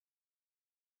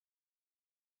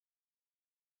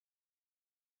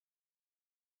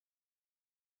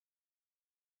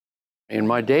And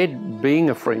my dad, being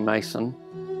a Freemason,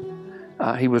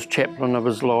 he was chaplain of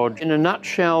his lodge. In a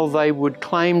nutshell, they would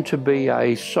claim to be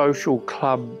a social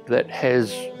club that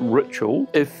has ritual.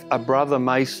 If a brother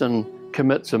Mason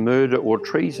commits a murder or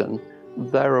treason,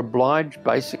 they're obliged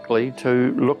basically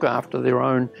to look after their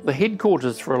own. The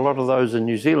headquarters for a lot of those in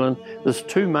New Zealand, there's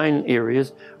two main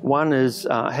areas. One is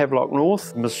Havelock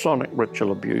North, Masonic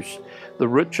ritual abuse. The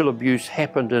ritual abuse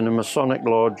happened in a Masonic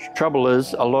lodge. Trouble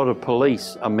is, a lot of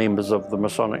police are members of the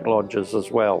Masonic lodges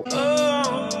as well.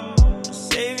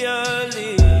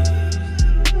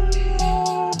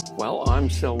 Well, I'm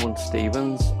Selwyn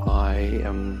Stevens. I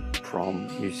am from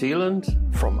New Zealand,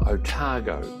 from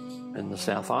Otago in the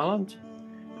South Island,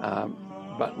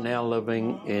 but now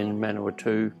living in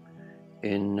Manawatu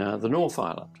in the North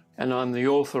Island. And I'm the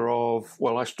author of,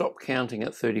 well, I stopped counting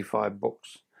at 35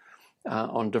 books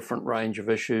on different range of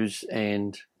issues,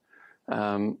 and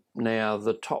now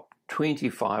the top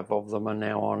 25 of them are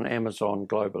now on Amazon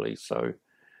globally. So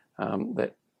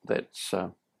that's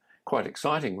quite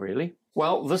exciting, really.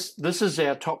 Well, this is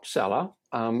our top seller,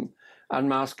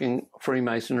 Unmasking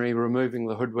Freemasonry, Removing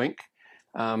the Hoodwink.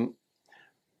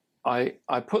 I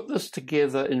put this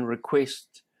together in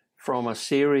request from a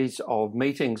series of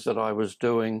meetings that I was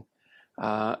doing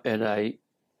in a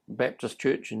Baptist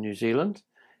church in New Zealand,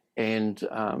 and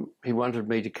he wanted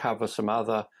me to cover some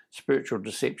other spiritual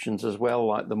deceptions as well,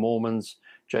 like the Mormons,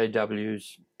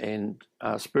 JWs, and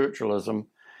spiritualism.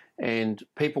 And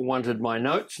people wanted my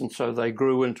notes, and so they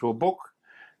grew into a book.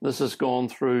 This has gone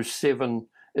through 7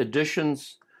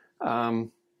 editions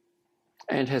and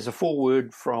has a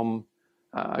foreword from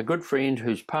a good friend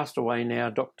who's passed away now,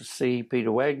 Dr. C.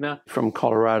 Peter Wagner from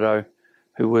Colorado,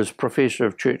 who was Professor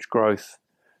of Church Growth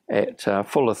at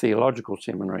Fuller Theological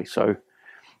Seminary. So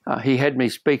he had me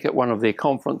speak at one of their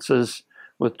conferences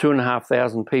with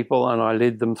 2,500 people, and I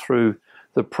led them through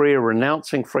the prayer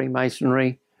renouncing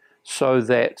Freemasonry so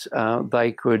that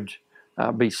they could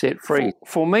be set free.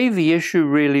 For me, the issue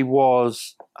really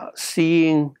was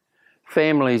seeing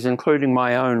families, including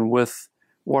my own, with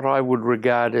what I would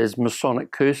regard as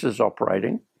Masonic curses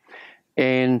operating.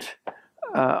 And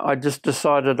I just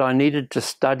decided I needed to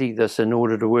study this in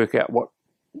order to work out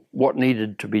what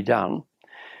needed to be done.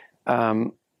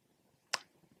 And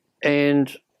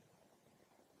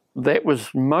that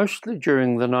was mostly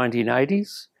during the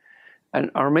 1980s. And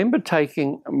I remember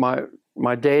taking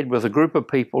my dad with a group of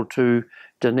people to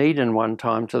Dunedin one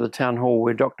time, to the town hall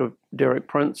where Dr. Derek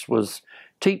Prince was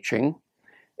teaching,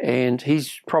 and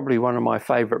he's probably one of my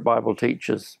favourite Bible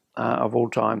teachers of all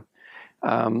time.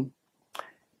 And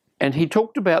he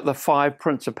talked about the 5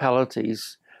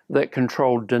 principalities that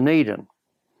controlled Dunedin,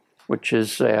 which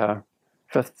is our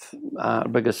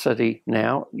 5th biggest city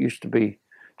now. It used to be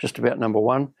just about number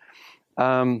 1.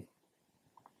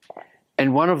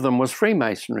 And one of them was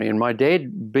Freemasonry. And my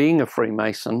dad, being a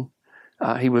Freemason,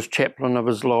 he was chaplain of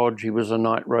his lodge. He was a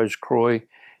Knight Rose Croix,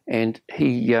 and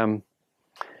he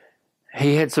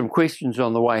had some questions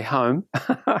on the way home,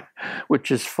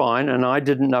 which is fine. And I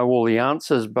didn't know all the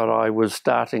answers, but I was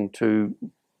starting to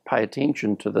pay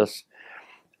attention to this.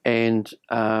 And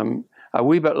a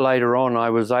wee bit later on, I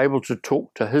was able to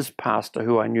talk to his pastor,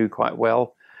 who I knew quite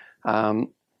well,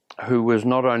 who was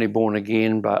not only born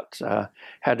again, but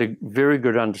had a very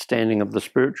good understanding of the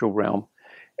spiritual realm.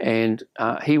 And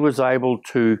he was able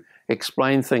to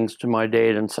explain things to my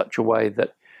dad in such a way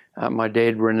that my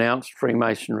dad renounced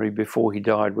Freemasonry before he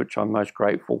died, which I'm most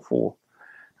grateful for.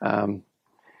 I've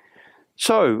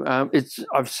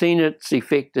seen its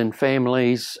effect in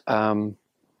families.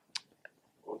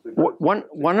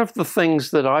 One of the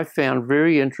things that I found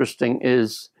very interesting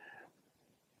is,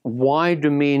 why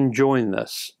do men join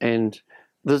this? And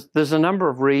there's a number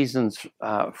of reasons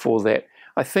for that.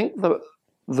 I think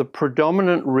the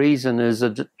predominant reason is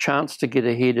a chance to get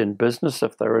ahead in business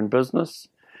if they're in business,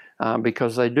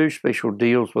 because they do special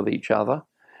deals with each other.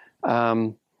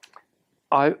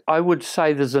 I would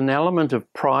say there's an element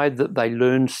of pride that they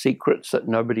learn secrets that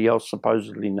nobody else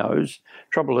supposedly knows.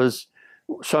 Trouble is,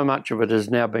 so much of it has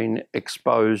now been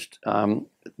exposed.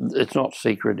 It's not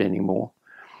secret anymore.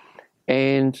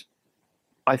 And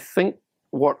I think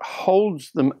what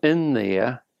holds them in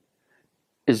there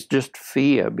is just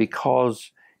fear,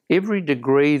 because every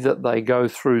degree that they go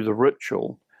through the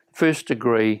ritual, first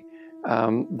degree,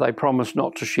 they promise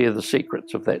not to share the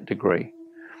secrets of that degree.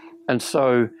 And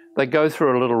so they go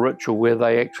through a little ritual where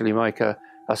they actually make a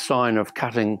sign of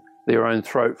cutting their own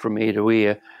throat from ear to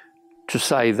ear to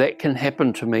say that can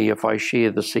happen to me if I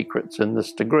share the secrets in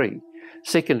this degree.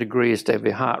 Second degree is to have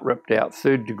your heart ripped out.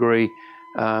 Third degree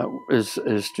is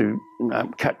to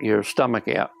cut your stomach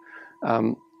out.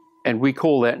 and we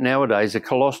call that nowadays a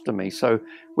colostomy. So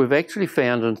we've actually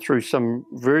found, and through some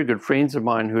very good friends of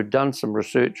mine who had done some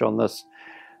research on this,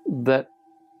 that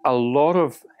a lot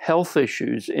of health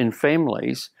issues in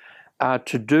families are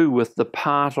to do with the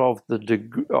part of the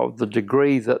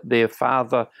degree that their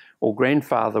father or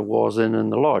grandfather was in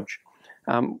the lodge.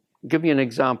 Give you an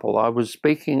example. I was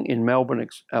speaking in Melbourne,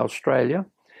 Australia,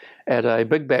 at a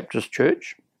big Baptist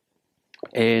church,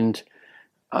 and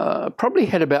probably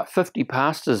had about 50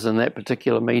 pastors in that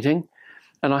particular meeting.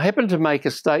 And I happened to make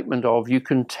a statement of, you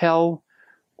can tell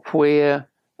where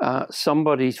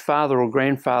somebody's father or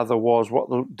grandfather was, what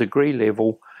the degree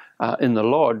level in the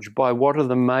lodge, by what are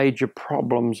the major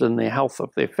problems in the health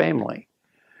of their family.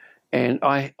 And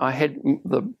I had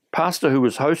the pastor who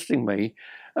was hosting me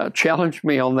challenged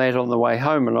me on that on the way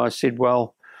home, and I said,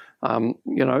 well,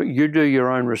 you do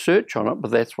your own research on it, but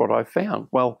that's what I found.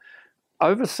 Well,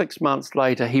 over 6 months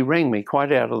later, he rang me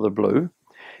quite out of the blue,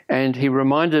 and he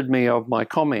reminded me of my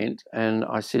comment, and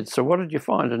I said, so what did you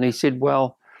find? And he said,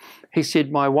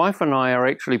 my wife and I are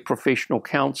actually professional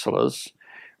counsellors.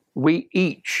 We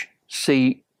each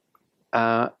see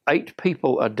 8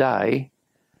 people a day,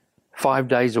 5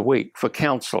 days a week for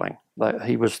counselling.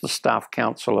 He was the staff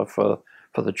counsellor for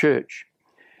the church.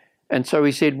 And so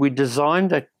he said, we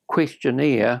designed a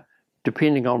questionnaire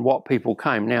depending on what people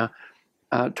came. Now,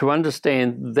 to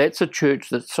understand, that's a church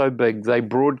that's so big, they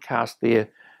broadcast their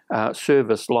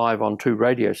service live on 2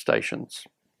 radio stations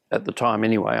at the time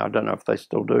anyway. I don't know if they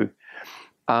still do.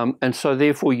 And so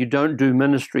therefore you don't do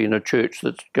ministry in a church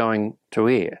that's going to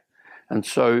air. And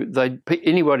so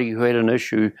anybody who had an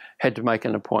issue had to make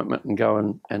an appointment and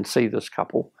go and see this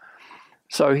couple.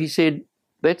 So he said,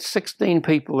 that's 16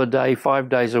 people a day, 5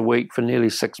 days a week for nearly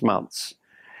 6 months.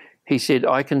 He said,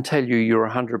 I can tell you you're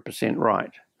 100%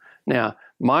 right. Now,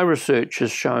 my research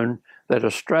has shown that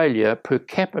Australia per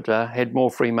capita had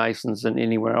more Freemasons than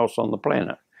anywhere else on the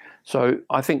planet. So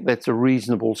I think that's a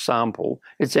reasonable sample.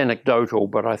 It's anecdotal,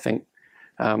 but I think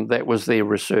that was their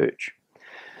research.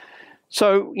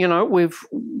 So,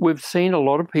 we've seen a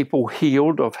lot of people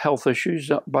healed of health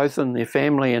issues, both in their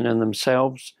family and in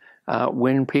themselves,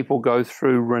 when people go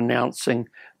through renouncing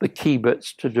the key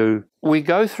bits to do. We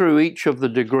go through each of the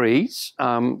degrees,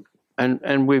 and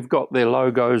we've got their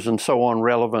logos and so on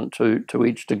relevant to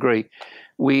each degree.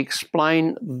 We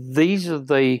explain these are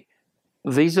the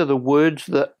words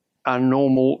that are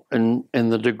normal in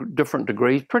the different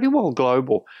degrees, pretty well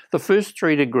global. The first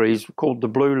 3 degrees, called the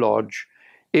Blue Lodge,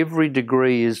 every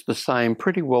degree is the same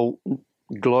pretty well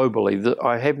globally.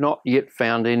 I have not yet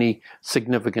found any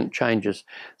significant changes.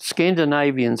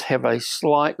 Scandinavians have a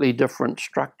slightly different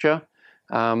structure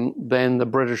than the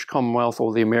British Commonwealth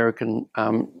or the American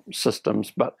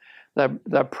systems, but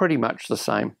they're pretty much the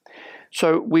same.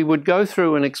 So we would go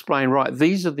through and explain, right,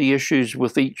 these are the issues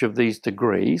with each of these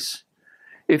degrees.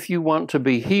 If you want to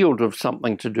be healed of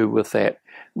something to do with that,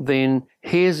 then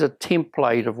here's a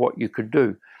template of what you could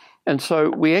do. And so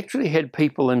we actually had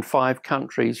people in 5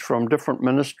 countries from different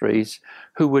ministries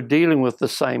who were dealing with the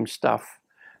same stuff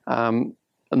in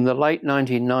the late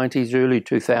 1990s, early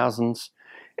 2000s,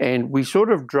 and we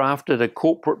sort of drafted a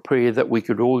corporate prayer that we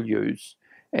could all use.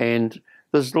 And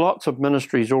there's lots of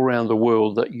ministries all around the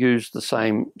world that use the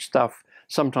same stuff.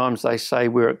 Sometimes they say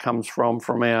where it comes from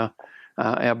our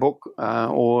book,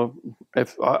 or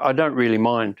if I don't really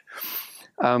mind.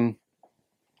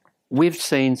 We've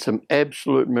seen some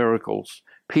absolute miracles.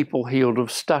 People healed of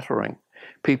stuttering,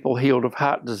 people healed of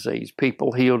heart disease,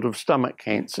 people healed of stomach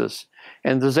cancers.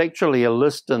 And there's actually a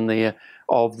list in there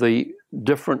of the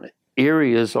different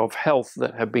areas of health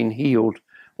that have been healed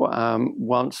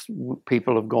once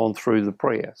people have gone through the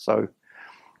prayer. So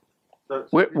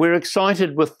we're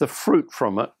excited with the fruit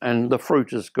from it, and the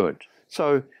fruit is good.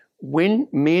 So when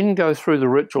men go through the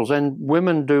rituals, and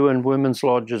women do in women's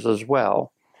lodges as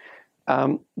well,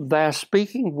 they're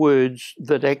speaking words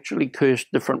that actually curse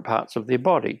different parts of their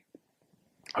body.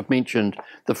 I've mentioned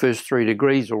the first 3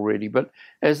 degrees already, but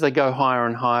as they go higher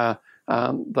and higher,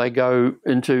 they go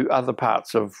into other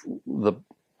parts of the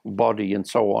body and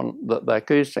so on that they're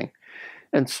cursing.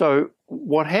 And so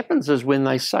what happens is when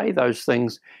they say those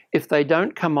things, if they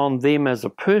don't come on them as a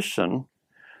person,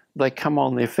 they come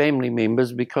on their family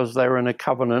members because they're in a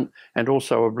covenant and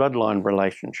also a bloodline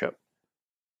relationship.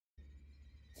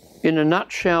 In a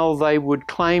nutshell, they would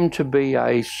claim to be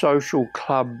a social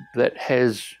club that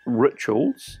has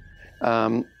rituals.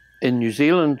 In New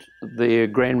Zealand, their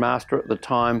Grand Master at the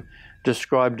time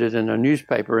described it in a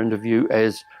newspaper interview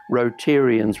as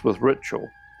Rotarians with ritual.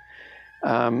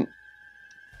 In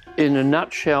a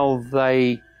nutshell,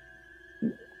 they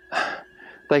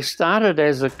started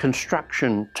as a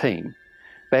construction team.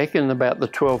 back in about the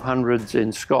 1200s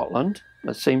in Scotland.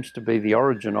 That seems to be the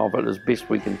origin of it, as best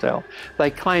we can tell.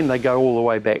 They claim they go all the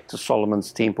way back to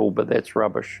Solomon's Temple, but that's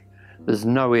rubbish. There's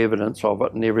no evidence of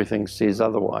it, and everything says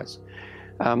otherwise.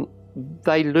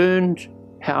 They learned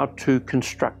how to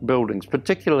construct buildings,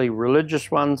 particularly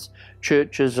religious ones,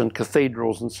 churches and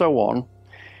cathedrals and so on.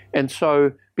 And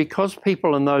so, because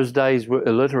people in those days were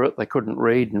illiterate, they couldn't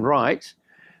read and write,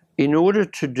 in order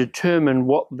to determine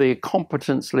what their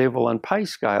competence level and pay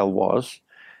scale was,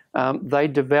 they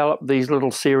developed these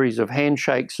little series of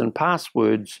handshakes and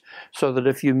passwords so that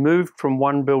if you moved from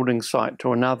one building site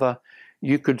to another,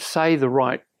 you could say the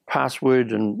right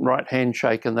password and right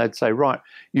handshake, and they'd say, right,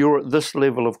 you're at this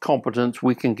level of competence,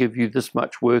 we can give you this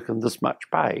much work and this much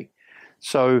pay.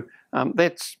 So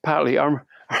that's partly, I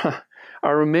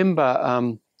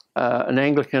remember an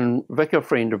Anglican vicar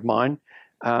friend of mine,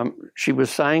 she was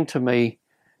saying to me,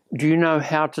 do you know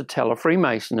how to tell a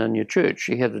Freemason in your church?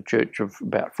 She had a church of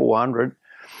about 400.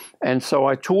 And so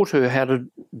I taught her how to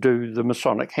do the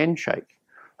Masonic handshake.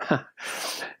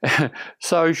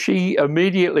 So she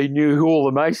immediately knew who all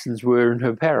the Masons were in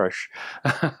her parish.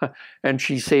 And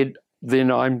she said,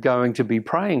 then I'm going to be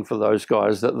praying for those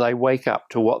guys that they wake up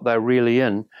to what they're really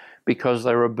in, because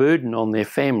they're a burden on their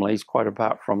families quite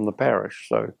apart from the parish.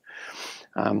 So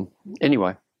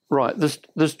anyway, right,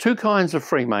 there's two kinds of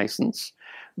Freemasons.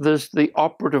 There's the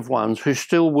operative ones who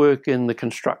still work in the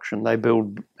construction. They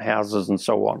build houses and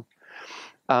so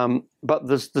on. But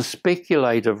there's the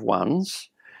speculative ones,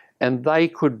 and they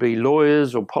could be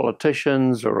lawyers or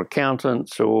politicians or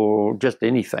accountants or just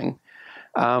anything.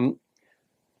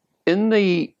 In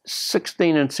the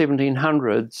 16 and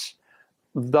 1700s,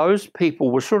 those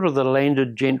people were sort of the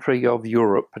landed gentry of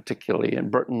Europe, particularly, and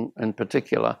Britain in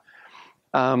particular.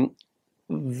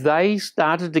 They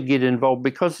started to get involved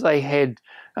because they had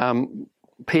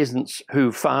peasants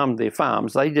who farmed their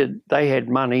farms. They had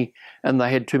money and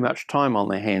they had too much time on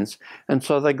their hands. And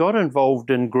so they got involved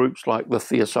in groups like the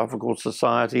Theosophical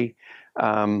Society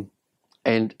and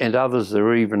others. There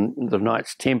were even the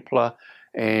Knights Templar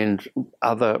and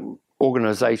other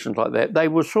organizations like that. They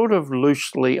were sort of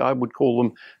loosely, I would call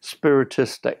them,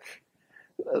 spiritistic.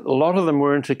 A lot of them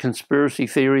were into conspiracy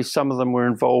theories. Some of them were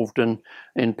involved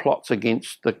in plots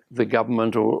against the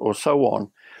government or so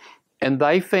on. And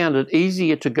they found it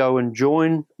easier to go and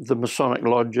join the Masonic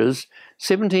lodges.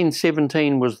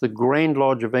 1717 was the Grand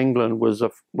Lodge of England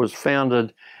was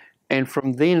founded, and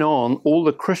from then on, all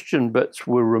the Christian bits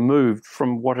were removed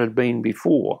from what had been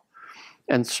before.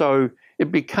 And so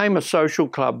it became a social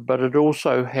club, but it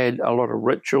also had a lot of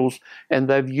rituals, and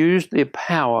they've used their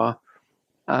power.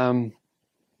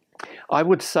 I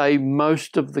would say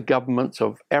most of the governments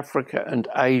of Africa and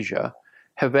Asia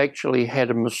have actually had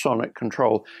a Masonic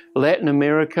control. Latin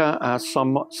America,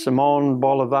 Simon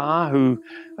Bolivar, who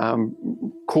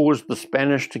caused the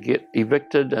Spanish to get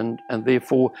evicted, and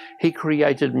therefore he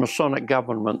created Masonic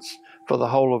governments for the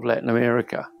whole of Latin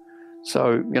America.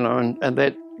 So, you know,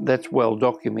 and that's well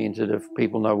documented if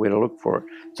people know where to look for it.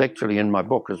 It's actually in my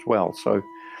book as well. So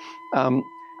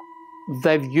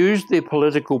they've used their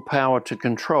political power to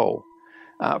control.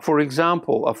 For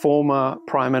example, a former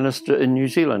Prime Minister in New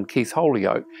Zealand, Keith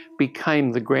Holyoake,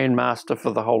 became the Grand Master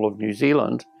for the whole of New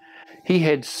Zealand. He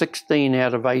had 16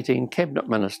 out of 18 cabinet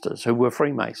ministers who were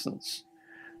Freemasons.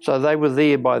 So they were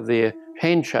there by their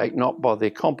handshake, not by their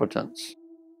competence.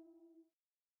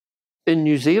 In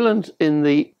New Zealand, in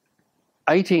the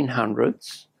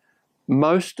 1800s,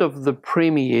 most of the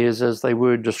premiers, as they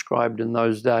were described in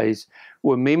those days,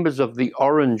 were members of the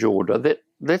Orange Order.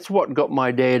 That's what got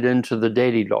my dad into the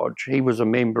Daddy Lodge. He was a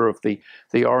member of the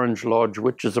Orange Lodge,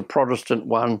 which is a Protestant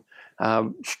one,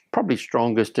 probably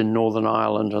strongest in Northern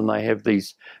Ireland, and they have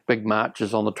these big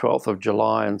marches on the 12th of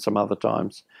July and some other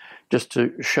times, just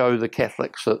to show the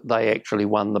Catholics that they actually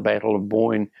won the Battle of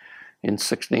Boyne in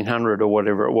 1600 or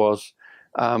whatever it was.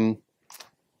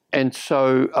 And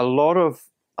so a lot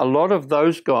of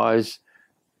those guys,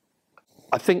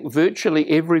 I think virtually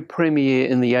every premier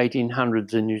in the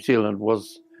 1800s in New Zealand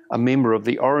was a member of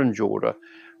the Orange Order.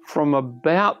 From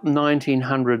about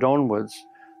 1900 onwards,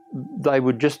 they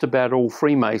were just about all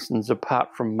Freemasons,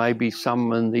 apart from maybe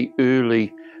some in the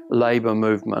early labour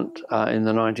movement in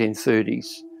the 1930s.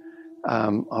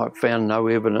 I found no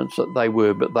evidence that they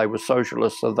were, but they were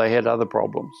socialists, so they had other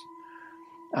problems.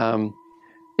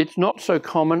 It's not so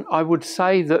common. I would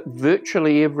say that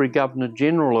virtually every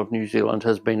Governor-General of New Zealand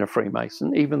has been a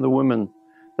Freemason, even the women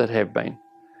that have been.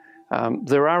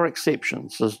 There are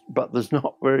exceptions, but there's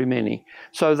not very many.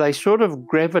 So they sort of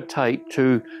gravitate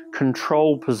to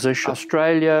control positions.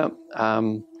 Australia,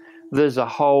 there's a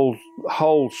whole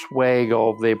swag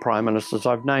of their prime ministers.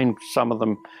 I've named some of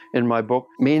them in my book.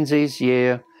 Menzies,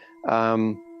 yeah.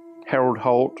 Harold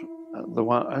Holt,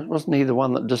 wasn't he the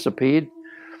one that disappeared?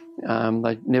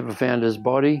 They never found his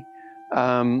body.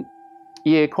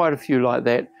 Yeah, quite a few like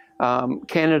that.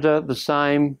 Canada, the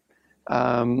same.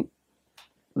 The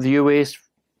US,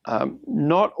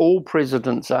 not all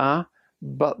presidents are,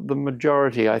 but the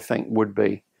majority, I think, would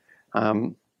be.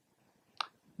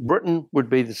 Britain would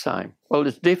be the same. Well,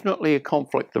 it's definitely a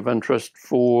conflict of interest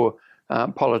for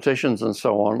politicians and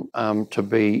so on to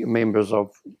be members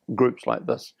of groups like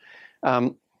this.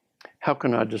 How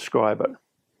can I describe it?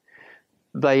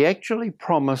 They actually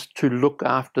promise to look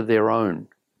after their own.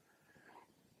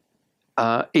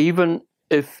 Even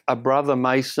if a brother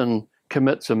Mason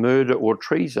commits a murder or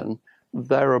treason,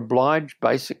 they're obliged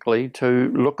basically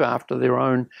to look after their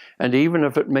own. And even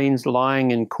if it means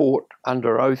lying in court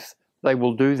under oath, they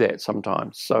will do that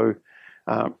sometimes. So,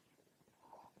 that's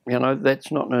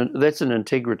an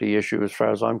integrity issue as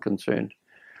far as I'm concerned.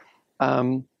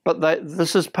 But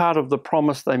this is part of the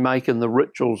promise they make in the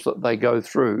rituals that they go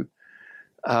through.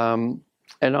 And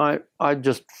I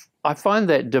find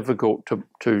that difficult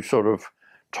to sort of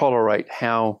tolerate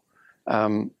how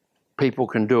people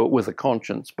can do it with a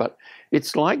conscience, but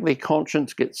it's like their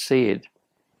conscience gets seared.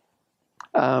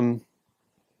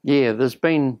 There's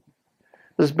been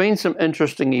some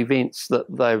interesting events that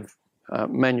they've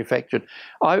manufactured.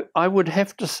 I would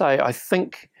have to say I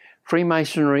think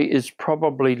Freemasonry is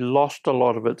probably lost a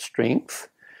lot of its strength.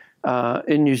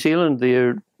 In New Zealand,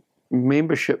 their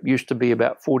membership used to be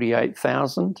about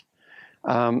 48,000.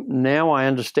 Now I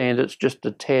understand it's just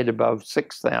a tad above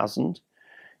 6,000.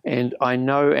 And I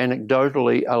know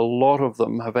anecdotally a lot of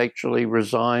them have actually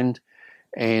resigned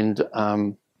and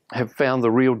have found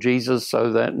the real Jesus,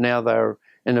 so that now they're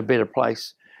in a better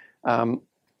place.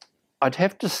 I'd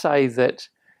have to say that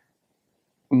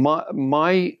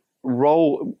my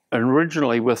role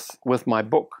originally with my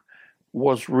book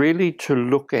was really to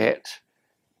look at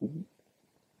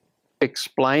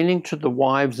explaining to the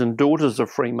wives and daughters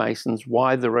of Freemasons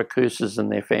why there are curses in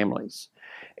their families.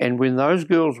 And when those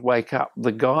girls wake up,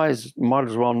 the guys might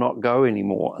as well not go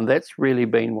anymore. And that's really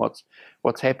been what's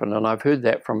happened. And I've heard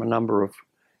that from a number of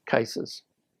cases.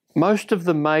 Most of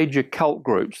the major cult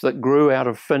groups that grew out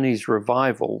of Finney's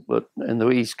revival in the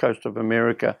east coast of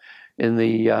America in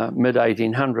the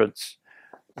mid-1800s,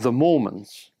 the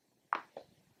Mormons,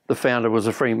 the founder was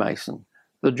a Freemason.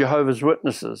 The Jehovah's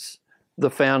Witnesses, the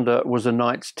founder was a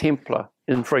Knights Templar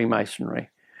in Freemasonry.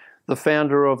 The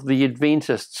founder of the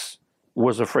Adventists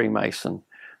was a Freemason.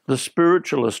 The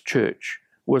Spiritualist Church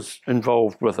was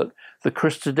involved with it. The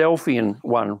Christadelphian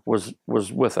one was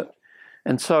with it.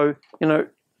 And so,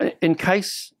 in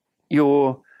case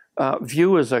your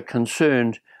viewers are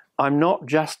concerned, I'm not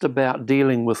just about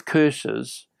dealing with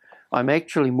curses. I'm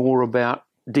actually more about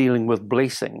dealing with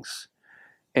blessings.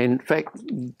 In fact,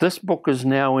 this book is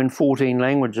now in 14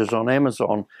 languages on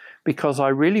Amazon because I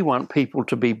really want people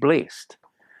to be blessed.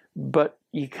 But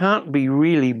you can't be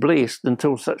really blessed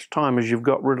until such time as you've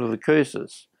got rid of the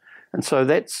curses. And so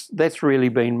that's really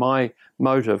been my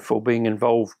motive for being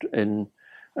involved in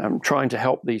trying to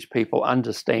help these people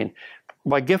understand.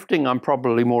 By gifting, I'm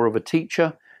probably more of a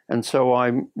teacher, and so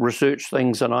I research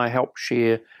things and I help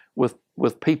share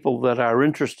with people that are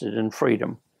interested in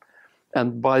freedom.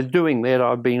 And by doing that,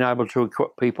 I've been able to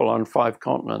equip people on 5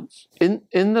 continents. In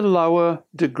the lower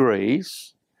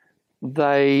degrees,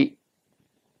 they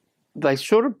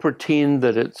sort of pretend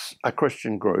that it's a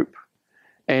Christian group,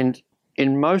 and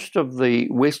in most of the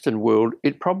Western world,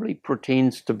 it probably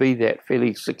pretends to be that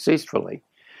fairly successfully.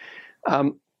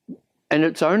 And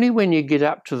it's only when you get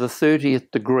up to the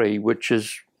 30th degree, which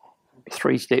is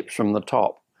 3 steps from the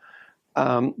top,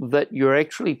 that you're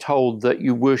actually told that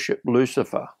you worship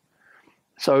Lucifer.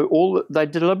 So they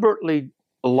deliberately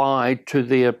lied to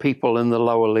their people in the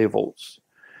lower levels.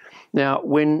 Now,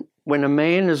 when a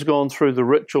man has gone through the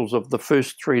rituals of the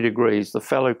first 3 degrees, the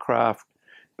fellowcraft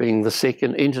being the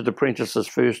second, entered apprentice is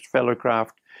first,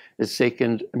 fellowcraft is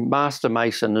second, master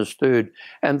mason is third,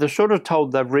 and they're sort of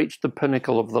told they've reached the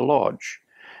pinnacle of the lodge.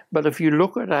 But if you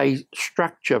look at a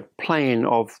structure plan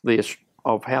of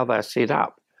how they're set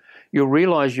up, you'll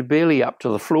realise you're barely up to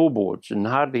the floorboards and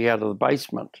hardly out of the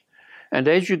basement. And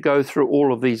as you go through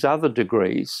all of these other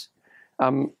degrees,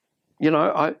 I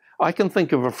can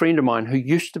think of a friend of mine who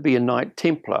used to be a Knight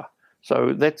Templar.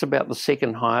 So that's about the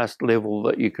second highest level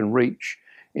that you can reach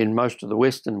in most of the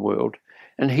Western world.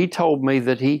 And he told me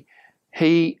that he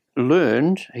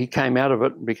came out of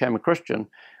it and became a Christian.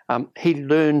 He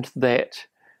learned that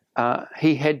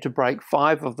he had to break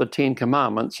 5 of the 10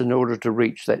 commandments in order to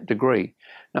reach that degree.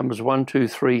 numbers 1, 2,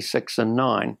 3, 6, and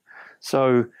 9.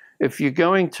 So if you're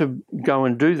going to go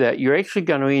and do that, you're actually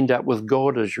going to end up with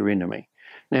God as your enemy.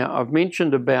 Now, I've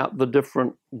mentioned about the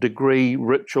different degree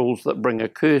rituals that bring a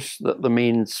curse that the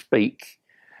men speak.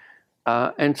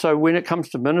 And so when it comes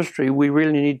to ministry, we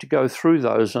really need to go through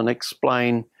those and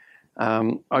explain,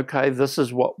 okay, this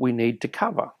is what we need to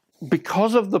cover.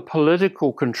 Because of the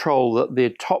political control that their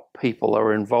top people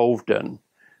are involved in,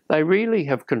 they really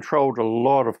have controlled a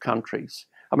lot of countries.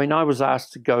 I mean, I was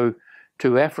asked to go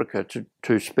to Africa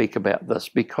to speak about this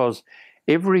because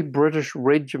every British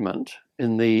regiment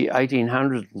in the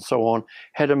 1800s and so on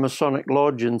had a Masonic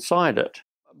lodge inside it.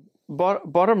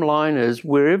 Bottom line is,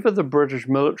 wherever the British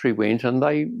military went, and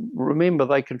remember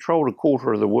they controlled a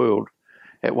quarter of the world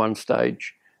at one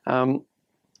stage,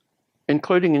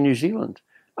 including in New Zealand.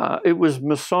 It was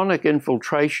Masonic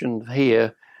infiltration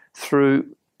here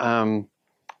through in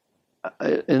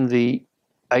the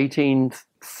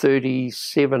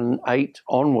 1837-8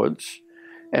 onwards,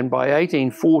 and by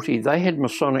 1840 they had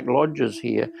Masonic lodges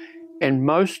here, and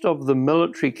most of the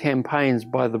military campaigns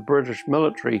by the British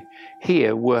military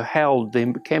here were held,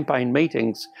 the campaign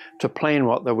meetings to plan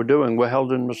what they were doing were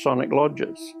held in Masonic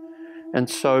lodges. And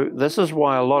so this is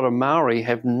why a lot of Maori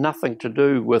have nothing to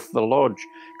do with the lodge,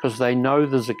 because they know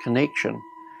there's a connection.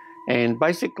 And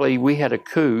basically we had a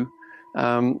coup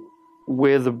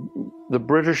where the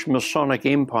British Masonic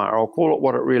Empire, I'll call it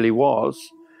what it really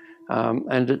was,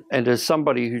 and as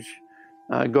somebody who's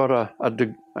got a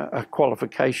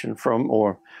qualification from,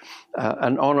 or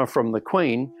an honour from the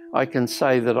Queen, I can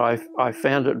say that I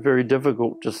found it very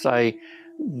difficult to say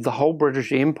the whole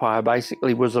British Empire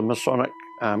basically was a Masonic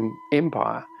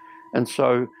empire. And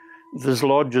so there's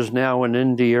lodges now in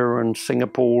India and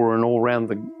Singapore and all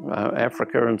around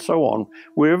Africa and so on.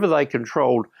 Wherever they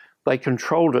controlled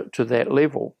it to that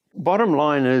level. Bottom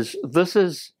line is, this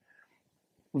has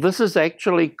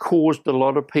actually caused a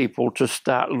lot of people to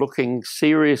start looking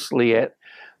seriously at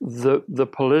the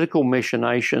political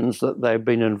machinations that they've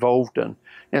been involved in.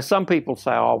 Now, some people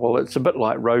say, oh, well, it's a bit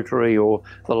like Rotary or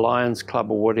the Lions Club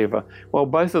or whatever. Well,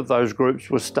 both of those groups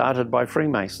were started by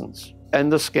Freemasons.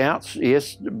 And the Scouts,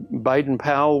 yes,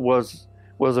 Baden-Powell was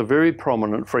a very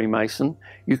prominent Freemason.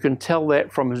 You can tell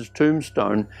that from his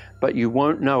tombstone, but you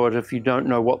won't know it if you don't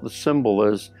know what the symbol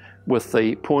is with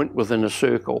the point within a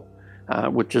circle,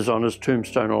 which is on his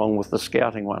tombstone along with the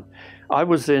scouting one. I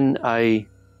was in a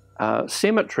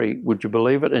cemetery, would you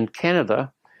believe it, in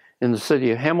Canada, in the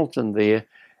city of Hamilton there,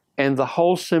 and the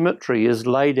whole cemetery is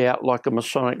laid out like a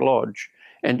Masonic lodge.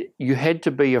 And you had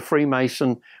to be a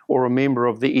Freemason or a member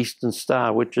of the Eastern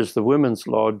Star, which is the women's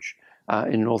lodge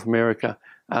in North America,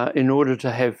 in order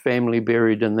to have family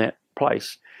buried in that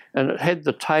place. And it had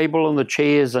the table and the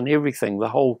chairs and everything, the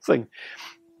whole thing.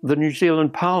 The New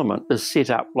Zealand Parliament is set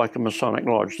up like a Masonic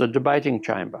lodge, the debating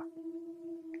chamber.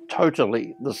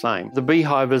 Totally the same. The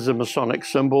beehive is a Masonic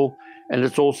symbol, and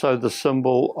it's also the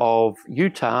symbol of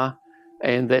Utah,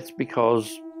 and that's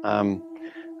because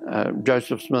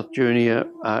Joseph Smith Jr.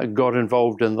 Got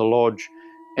involved in the lodge,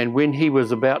 and when he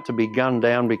was about to be gunned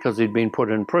down because he'd been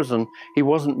put in prison, he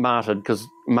wasn't martyred, because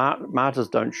martyrs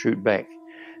don't shoot back.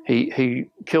 He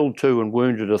killed 2 and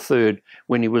wounded a 3rd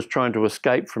when he was trying to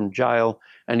escape from jail,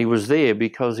 and he was there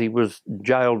because he was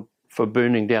jailed for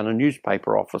burning down a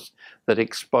newspaper office that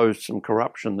exposed some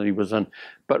corruption that he was in.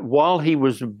 But while he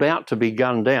was about to be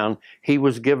gunned down, he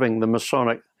was giving the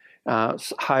Masonic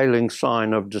hailing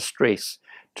sign of distress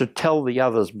to tell the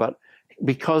others, but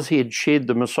because he had shared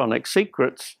the Masonic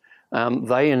secrets,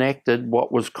 they enacted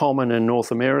what was common in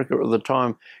North America at the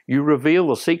time. You reveal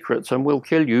the secrets and we'll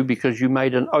kill you because you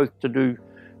made an oath to do,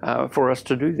 for us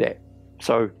to do that.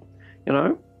 So, you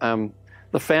know,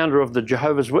 the founder of the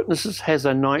Jehovah's Witnesses has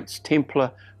a Knights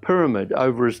Templar pyramid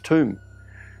over his tomb.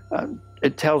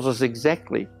 It tells us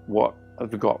exactly what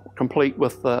they've got, complete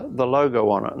with the logo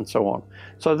on it and so on.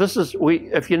 So this is,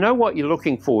 if you know what you're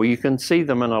looking for, you can see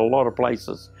them in a lot of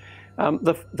places.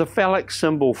 The phallic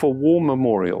symbol for war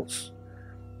memorials,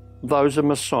 those are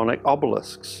Masonic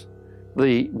obelisks.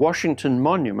 The Washington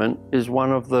Monument is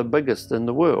one of the biggest in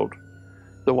the world.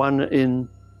 The one in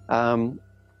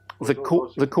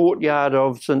the courtyard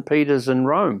of St. Peter's in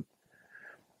Rome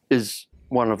is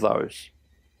one of those.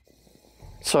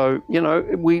 So, you know,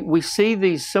 we see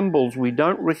these symbols, we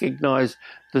don't recognize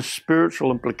the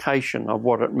spiritual implication of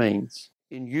what it means.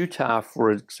 In Utah, for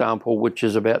example, which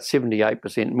is about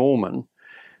 78% Mormon,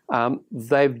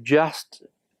 they've just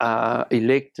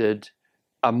elected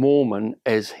a Mormon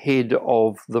as head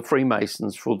of the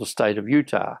Freemasons for the state of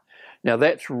Utah. Now,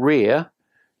 that's rare.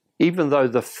 even though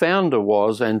the founder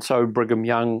was, and so Brigham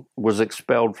Young was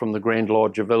expelled from the Grand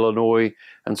Lodge of Illinois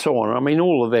and so on. I mean,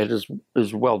 all of that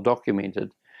is well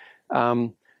documented.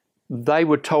 They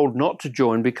were told not to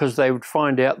join because they would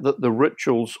find out that the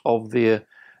rituals of their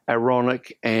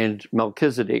Aaronic and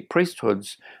Melchizedek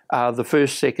priesthoods are the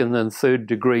first, second, and third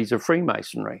degrees of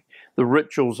Freemasonry. The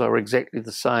rituals are exactly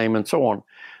the same and so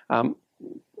on.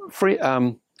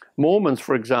 Mormons,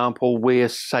 for example, wear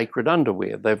sacred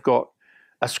underwear. They've got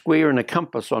a square and a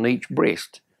compass on each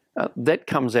breast. That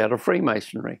comes out of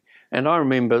Freemasonry. And I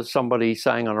remember somebody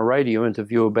saying on a radio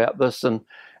interview about this, and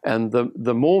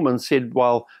the Mormons said,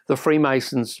 well, the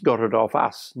Freemasons got it off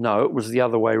us. No, it was the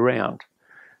other way around.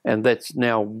 And that's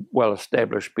now well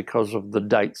established because of the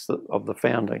dates of the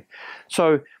founding.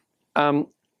 So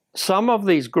some of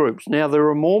these groups, now there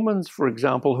are Mormons, for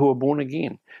example, who are born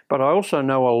again, but I also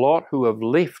know a lot who have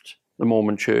left the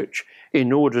Mormon Church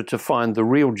in order to find the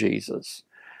real Jesus.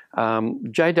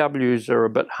 JWs are a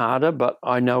bit harder, but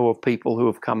I know of people who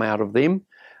have come out of them.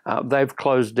 They've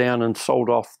closed down and sold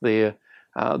off their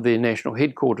national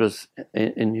headquarters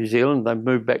in New Zealand. They've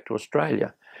moved back to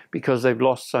Australia because they've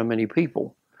lost so many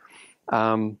people.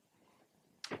 The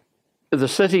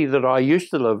city that I used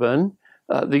to live in,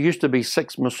 there used to be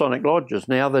 6 Masonic lodges.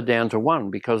 Now they're down to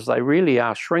 1 because they really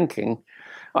are shrinking.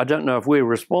 I don't know if we're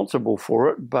responsible for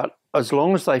it, but as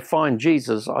long as they find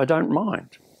Jesus, I don't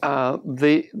mind.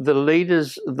 The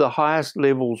leaders, the highest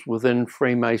levels within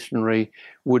Freemasonry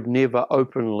would never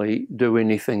openly do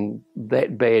anything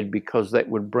that bad because that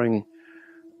would bring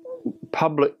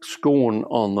public scorn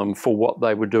on them for what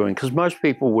they were doing, because most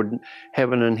people would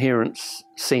have an inherent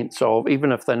sense of,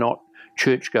 even if they're not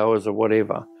churchgoers or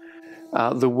whatever,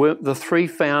 the 3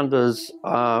 founders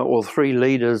or 3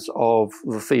 leaders of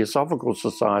the Theosophical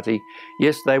Society,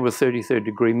 yes, they were 33rd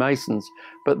degree Masons,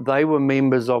 but they were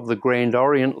members of the Grand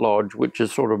Orient Lodge, which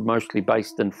is sort of mostly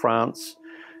based in France.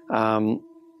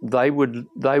 They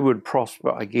would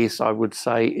prosper, I guess I would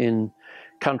say, in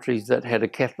countries that had a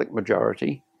Catholic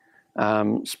majority.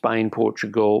 Spain,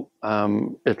 Portugal,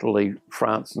 Italy,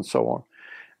 France, and so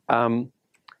on.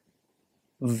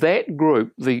 That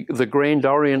group, the Grand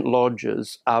Orient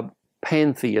Lodges, are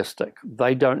pantheistic.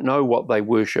 They don't know what they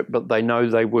worship, but they know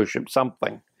they worship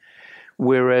something.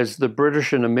 Whereas the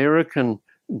British and American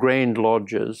Grand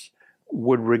Lodges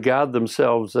would regard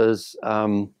themselves as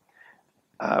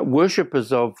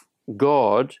worshippers of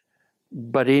God,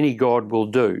 but any God will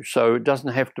do. So it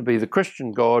doesn't have to be the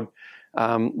Christian God.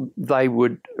 They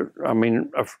would, I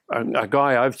mean, a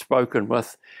guy I've spoken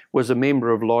with was a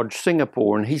member of Lodge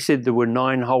Singapore, and he said there were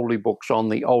 9 holy books on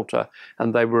the altar,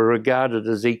 and they were regarded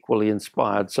as equally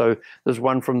inspired. So there's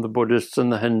one from the Buddhists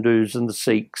and the Hindus and the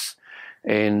Sikhs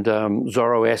and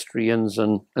Zoroastrians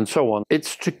and so on.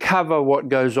 It's to cover what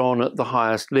goes on at the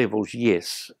highest levels,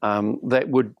 yes. That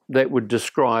would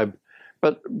describe,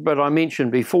 but I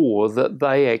mentioned before that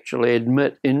they actually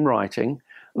admit in writing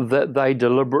that they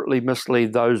deliberately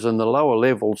mislead those in the lower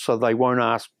levels so they won't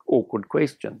ask awkward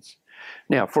questions.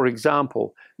 Now, for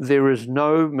example, there is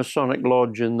no Masonic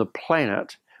lodge in the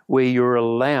planet where you're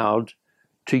allowed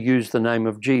to use the name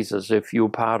of Jesus if you're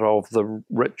part of the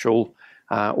ritual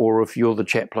or if you're the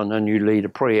chaplain and you lead a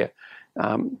prayer.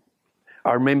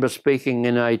 I remember speaking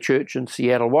in a church in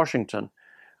Seattle, Washington,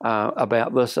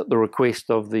 about this at the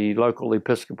request of the local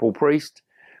Episcopal priest,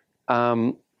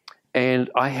 and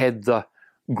I had the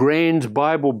Grand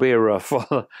Bible Bearer,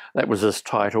 that was his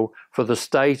title, for the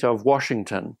state of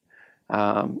Washington,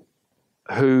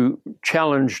 who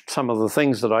challenged some of the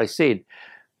things that I said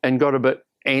and got a bit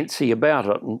antsy about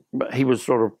it. And he was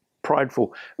sort of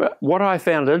prideful. But what I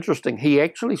found interesting, he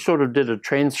actually sort of did a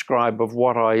transcribe of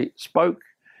what I spoke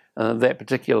that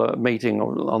particular meeting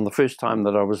on the first time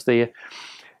that I was there.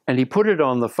 And he put it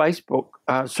on the Facebook,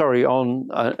 on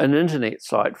an internet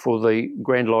site for the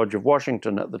Grand Lodge of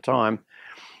Washington at the time.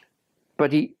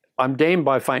 But I'm damned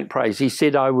by faint praise. He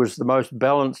said I was the most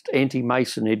balanced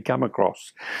anti-Mason he'd come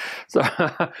across. So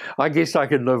I guess I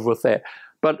can live with that.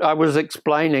 But I was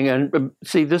explaining, and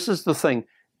see, this is the thing.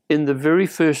 In the very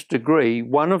first degree,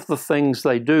 one of the things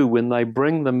they do when they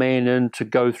bring the man in to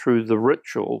go through the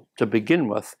ritual to begin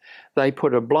with, they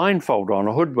put a blindfold on,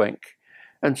 a hoodwink.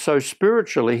 And so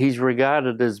spiritually, he's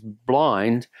regarded as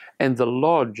blind, and the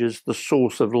lodge is the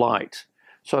source of light.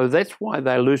 So that's why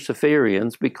they're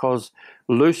Luciferians, because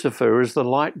Lucifer is the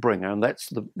light bringer, and that's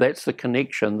the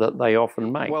connection that they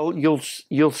often make. Well,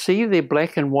 you'll see their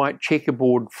black and white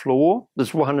checkerboard floor.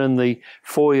 There's one in the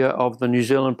foyer of the New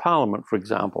Zealand Parliament, for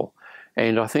example,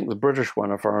 and I think the British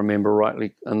one, if I remember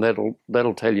rightly, and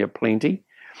that'll tell you plenty.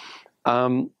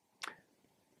 At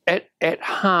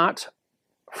heart,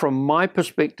 from my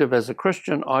perspective as a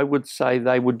Christian, I would say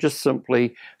they would just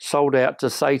simply sold out to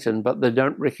Satan, but they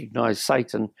don't recognize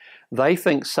Satan. They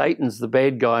think Satan's the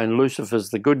bad guy and Lucifer's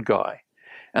the good guy.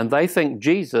 And they think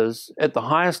Jesus, at the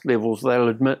highest levels, they'll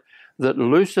admit that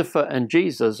Lucifer and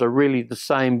Jesus are really the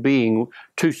same being,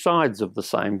 two sides of the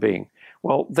same being.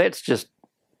 Well, that's just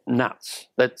nuts.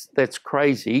 That's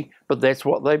crazy, but that's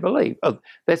what they believe.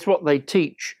 That's what they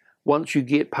teach once you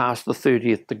get past the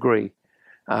 30th degree.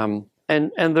 And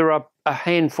there are a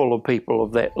handful of people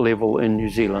of that level in New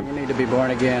Zealand. You need to be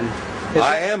born again.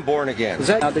 I am born again.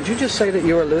 Now, did you just say that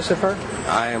you are Lucifer?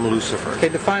 I am Lucifer. Okay,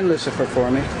 define Lucifer for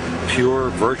me. Pure,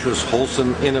 virtuous,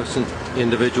 wholesome, innocent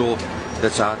individual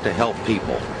that's out to help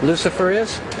people. Lucifer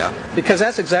is? Yeah. Because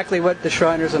that's exactly what the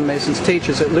Shriners and Masons teach,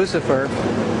 is that Lucifer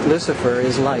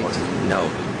is light. No.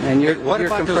 And you're what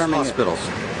about confirming those hospitals?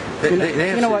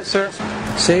 it. You know what, sir?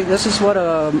 See, this is what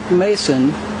a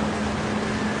Mason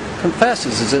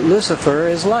confesses, is that Lucifer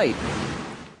is light.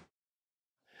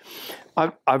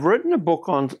 I've written a book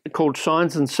called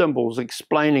Signs and Symbols,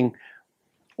 explaining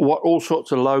what all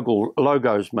sorts of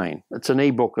logos mean. It's an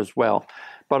e-book as well.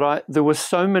 But there were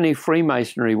so many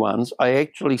Freemasonry ones, I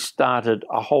actually started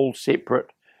a whole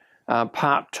separate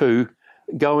part 2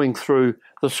 going through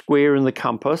the square and the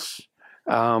compass,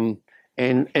 and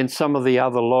some of the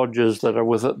other lodges that are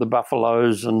with it, the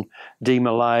Buffaloes and De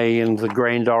Malay and the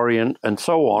Grand Orient and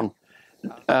so on.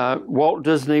 Walt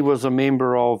Disney was a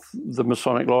member of the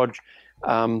Masonic Lodge.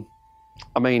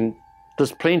 I mean,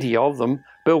 there's plenty of them.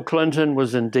 Bill Clinton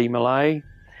was in De Malay.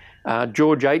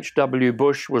 George H.W.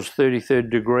 Bush was 33rd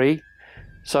degree.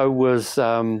 So was,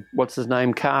 what's his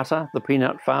name, Carter, the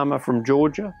peanut farmer from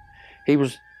Georgia.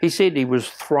 He said he was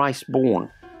thrice born,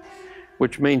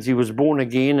 which means he was born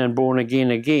again and born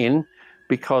again again,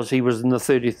 because he was in the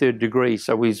 33rd degree,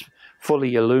 so he's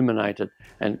fully illuminated.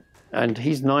 And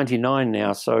he's 99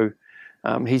 now, so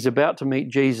he's about to meet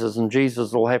Jesus, and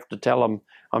Jesus will have to tell him,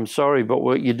 I'm sorry, but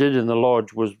what you did in the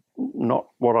lodge was not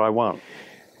what I want.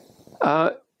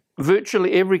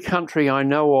 Virtually every country I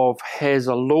know of has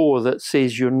a law that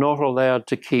says you're not allowed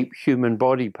to keep human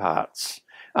body parts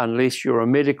unless you're a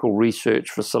medical research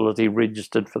facility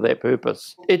registered for that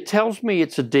purpose. It tells me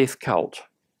it's a death cult,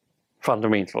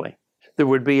 fundamentally. There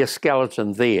would be a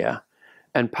skeleton there,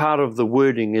 and part of the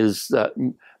wording is that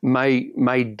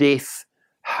may death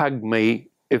hug me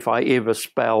if I ever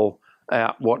spell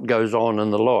out what goes on in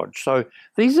the lodge. So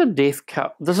these are death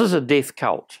cult. This is a death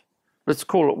cult. Let's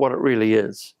call it what it really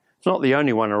is. It's not the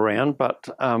only one around, but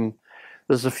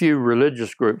there's a few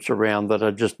religious groups around that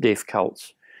are just death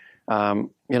cults. And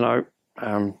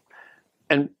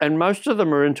most of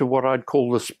them are into what I'd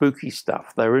call the spooky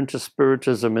stuff. They're into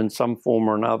spiritism in some form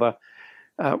or another.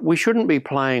 We shouldn't be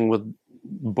playing with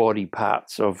body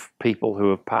parts of people who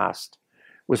have passed.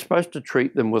 We're supposed to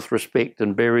treat them with respect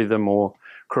and bury them or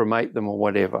cremate them or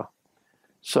whatever.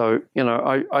 So,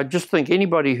 I just think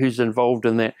anybody who's involved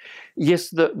in that, yes,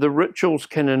 the rituals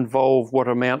can involve what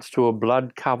amounts to a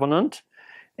blood covenant.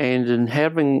 And in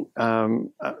having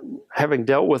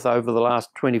dealt with over the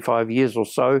last 25 years or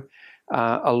so,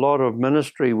 a lot of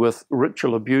ministry with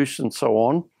ritual abuse and so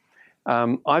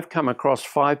on, I've come across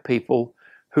 5 people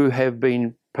who have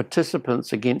been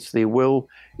participants against their will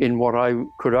in what I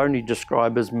could only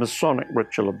describe as Masonic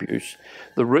ritual abuse.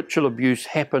 The ritual abuse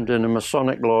happened in a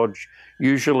Masonic lodge,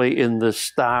 usually in the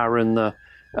star in the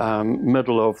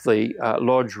middle of the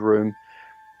lodge room.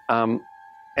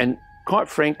 And quite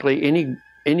frankly,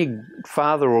 any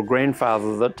father or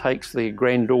grandfather that takes their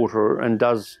granddaughter and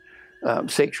does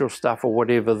sexual stuff or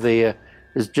whatever there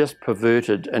is just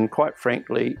perverted, and quite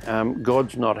frankly,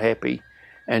 God's not happy.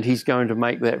 And he's going to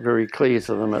make that very clear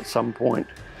to them at some point.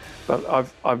 But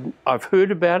I've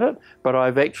heard about it, but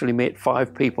I've actually met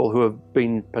 5 people who have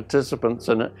been participants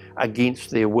in it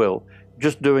against their will,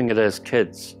 just doing it as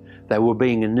kids. They were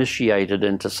being initiated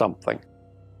into something.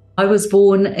 I was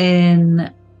born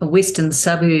in a western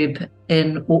suburb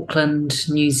in Auckland,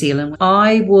 New Zealand.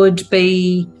 I would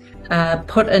be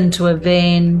put into a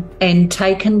van and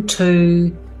taken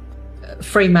to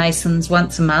Freemasons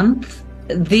once a month.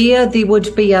 There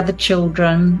would be other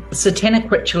children. Satanic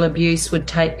ritual abuse would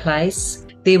take place.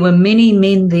 There were many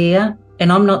men there,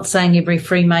 and I'm not saying every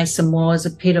Freemason was a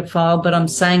pedophile, but I'm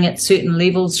saying at certain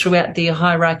levels throughout their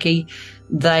hierarchy,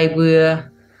 they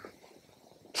were.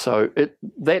 So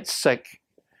that's sick,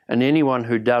 and anyone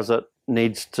who does it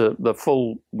needs the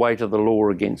full weight of the law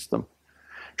against them.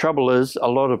 Trouble is, a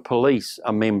lot of police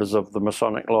are members of the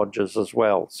Masonic lodges as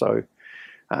well. So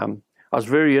I was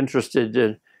very interested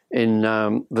in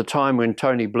the time when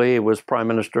Tony Blair was Prime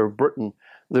Minister of Britain.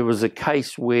 There was a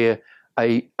case where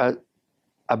a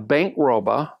bank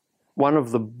robber one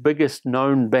of the biggest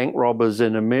known bank robbers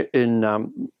in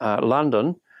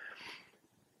London,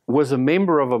 was a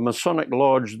member of a Masonic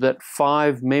lodge that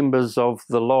 5 members of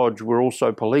the lodge were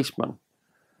also policemen.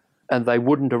 And they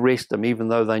wouldn't arrest him even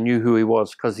though they knew who he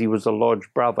was because he was a lodge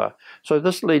brother. So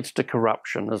this leads to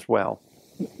corruption as well.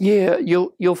 Yeah,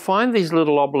 you'll find these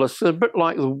little obelisks, a bit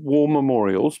like the war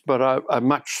memorials, but a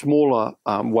much smaller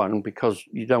one because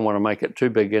you don't want to make it too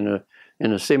big in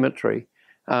a cemetery.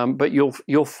 But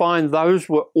you'll find those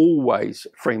were always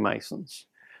Freemasons.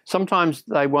 Sometimes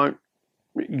they won't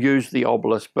use the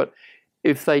obelisk, but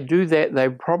if they do that, they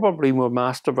probably were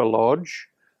master of a lodge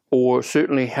or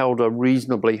certainly held a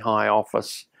reasonably high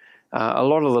office. A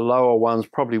lot of the lower ones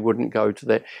probably wouldn't go to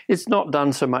that. It's not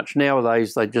done so much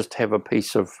nowadays. They just have a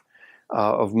piece of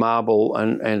marble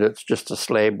and it's just a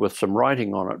slab with some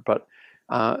writing on it. But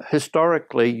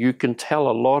historically, you can tell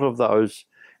a lot of those,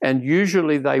 and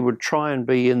usually they would try and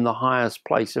be in the highest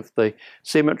place. If the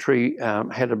cemetery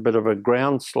had a bit of a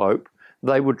ground slope,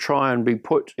 they would try and be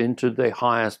put into the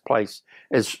highest place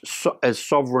as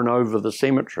sovereign over the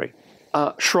cemetery.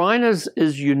 Shriners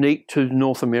is unique to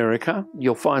North America.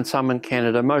 You'll find some in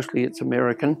Canada, mostly it's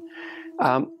American.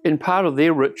 In part of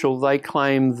their ritual, they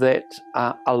claim that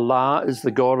Allah is the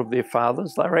God of their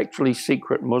fathers. They're actually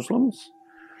secret Muslims.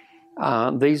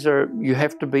 You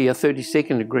have to be a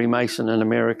 32nd degree Mason in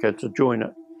America to join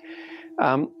it.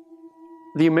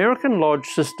 The American lodge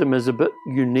system is a bit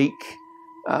unique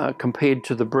compared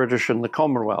to the British and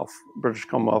the British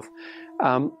Commonwealth.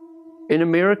 In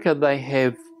America, they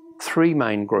have 3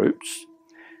 main groups.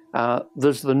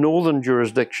 There's the northern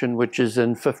jurisdiction, which is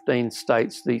in 15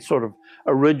 states, the sort of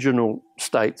original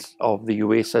states of the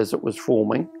US as it was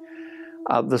forming.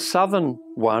 The southern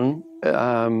one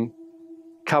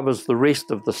covers the rest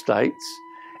of the states,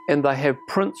 and they have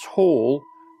Prince Hall,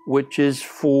 which is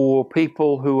for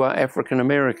people who are African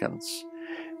Americans,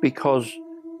 because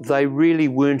they really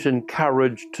weren't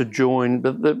encouraged to join,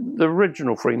 but the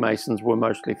original Freemasons were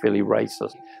mostly fairly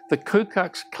racist. The Ku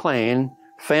Klux Klan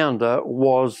founder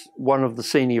was one of the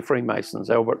senior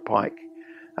Freemasons, Albert Pike.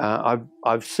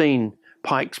 I've seen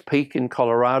Pike's Peak in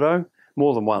Colorado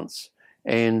more than once,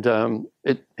 and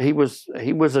he was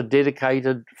a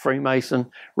dedicated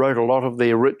Freemason, wrote a lot of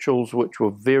their rituals, which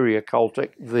were very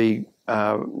occultic. The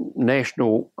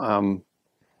national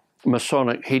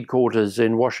Masonic headquarters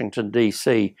in Washington,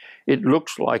 D.C., it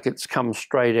looks like it's come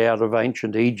straight out of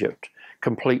ancient Egypt,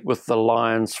 complete with the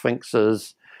lion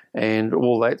sphinxes and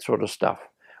all that sort of stuff.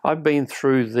 I've been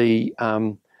through the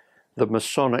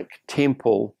Masonic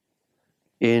temple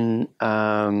in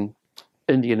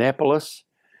Indianapolis.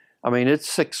 I mean, it's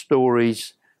 6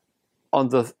 stories. I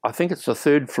think it's the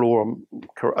 3rd floor, I'm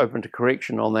open to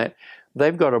correction on that.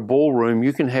 They've got a ballroom.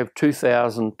 You can have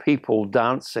 2,000 people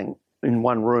dancing in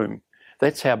one room.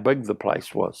 That's how big the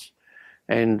place was.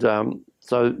 And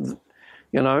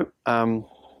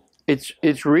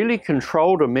it's really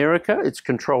controlled America. It's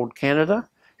controlled Canada.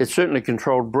 It's certainly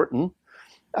controlled Britain,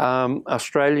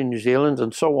 Australia, New Zealand,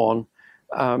 and so on,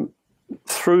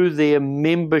 through their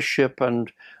membership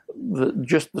and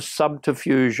just the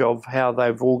subterfuge of how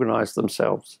they've organized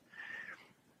themselves.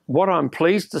 What I'm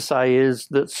pleased to say is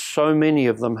that so many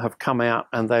of them have come out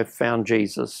and they've found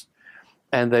Jesus,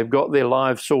 and they've got their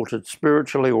lives sorted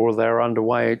spiritually, or they're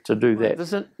underway to do that.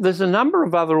 There's a number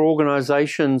of other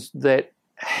organizations that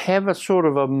have a sort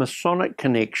of a Masonic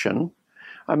connection.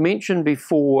 I mentioned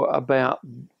before about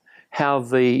how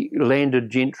the landed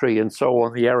gentry and so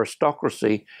on, the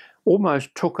aristocracy,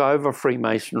 almost took over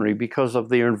Freemasonry because of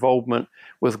their involvement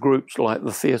with groups like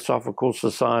the Theosophical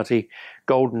Society.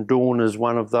 Golden Dawn is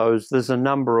one of those. There's a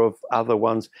number of other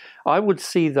ones. I would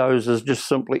see those as just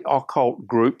simply occult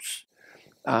groups.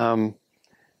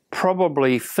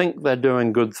 Probably think they're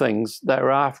doing good things.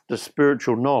 They're after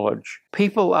spiritual knowledge.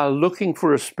 People are looking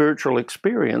for a spiritual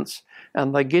experience,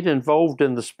 and they get involved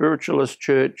in the Spiritualist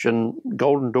Church and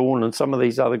Golden Dawn and some of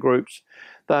these other groups.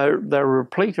 They're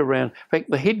replete around. In fact,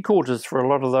 the headquarters for a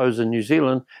lot of those in New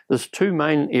Zealand, there's 2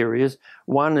 main areas.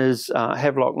 One is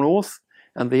Havelock North,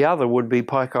 and the other would be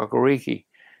Paikakariki.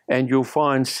 And you'll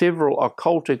find several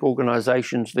occultic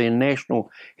organizations, their national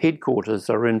headquarters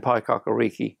are in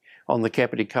Paikakariki on the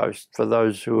Kapiti Coast, for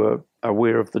those who are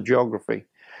aware of the geography.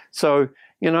 So,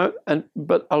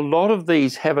 but a lot of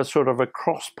these have a sort of a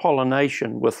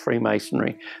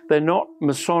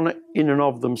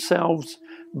themselves,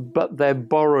 but they've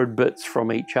borrowed bits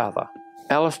from each other.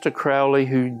 Aleister Crowley,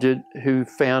 who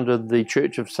founded the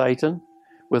Church of Satan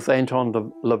with Anton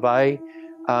LaVey,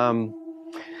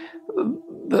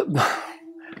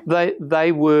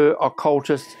 they were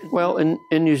occultists. Well, in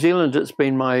New Zealand, it's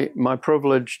been my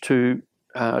privilege to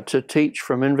to teach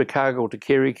from Invercargill to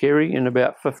Kerikeri in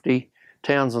about 50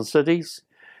 towns and cities.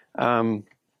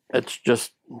 It's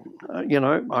just,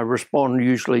 I respond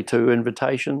usually to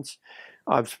invitations.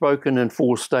 I've spoken in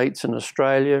 4 states in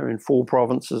Australia, in 4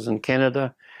 provinces in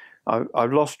Canada.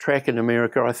 I've lost track in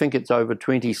America. I think it's over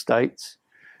 20 states.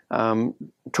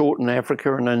 Taught in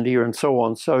Africa and India and so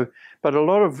on. So, but a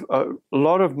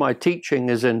lot of my teaching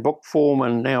is in book form,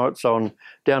 and now it's on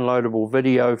downloadable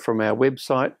video from our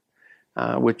website,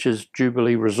 which is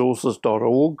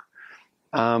jubileeresources.org.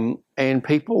 And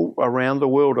people around the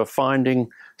world are finding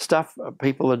stuff.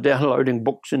 People are downloading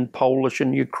books in Polish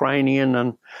and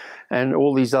Ukrainian and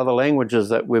all these other languages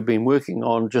that we've been working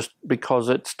on, just because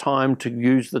it's time to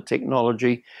use the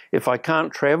technology. If I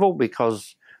can't travel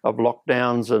because of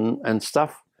lockdowns and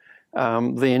stuff,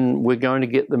 then we're going to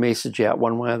get the message out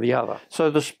one way or the other. So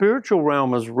the spiritual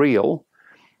realm is real,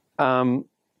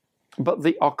 but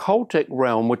the occultic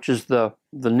realm, which is the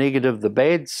negative, the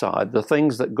bad side, the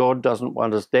things that God doesn't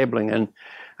want us dabbling in,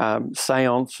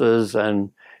 seances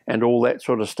and all that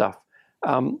sort of stuff.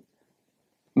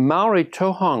 Maori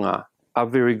tohunga are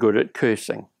very good at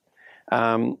cursing.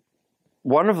 One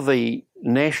of the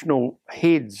national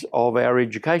heads of our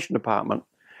education department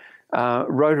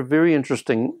wrote a very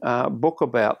interesting book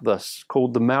about this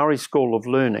called The Maori School of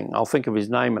Learning. I'll think of his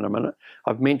name in a minute.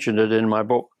 I've mentioned it in my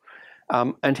book.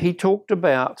 And he talked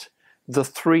about the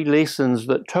 3 lessons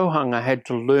that tohunga had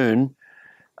to learn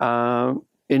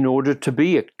in order to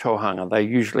be a tohunga. They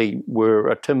usually were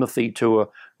a Timothy to a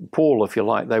Paul, if you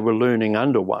like. They were learning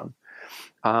under one.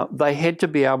 They had to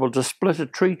be able to split a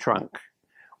tree trunk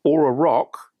or a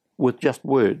rock with just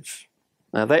words.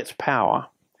 Now that's power.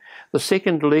 The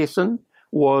second lesson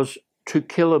was to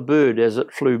kill a bird as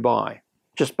it flew by,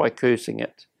 just by cursing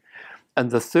it.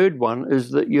 And the third one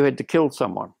is that you had to kill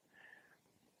someone.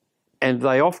 And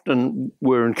they often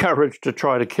were encouraged to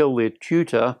try to kill their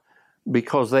tutor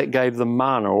because that gave them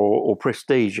mana or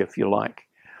prestige, if you like.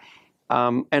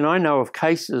 And I know of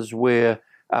cases where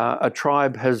a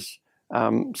tribe has,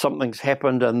 something's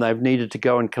happened and they've needed to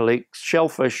go and collect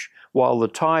shellfish while the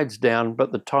tide's down,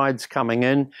 but the tide's coming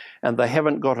in and they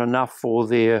haven't got enough for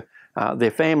their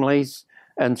families.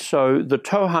 And so the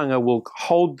tohunga will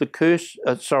hold the curse,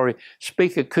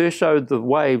 speak a curse over the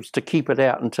waves to keep it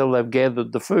out until they've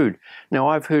gathered the food. Now,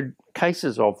 I've heard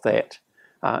cases of that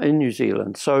in New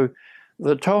Zealand. So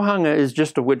the tohunga is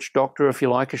just a witch doctor, if you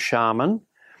like, a shaman.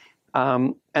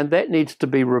 And that needs to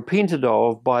be repented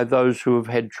of by those who have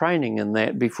had training in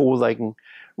that before they can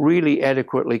really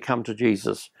adequately come to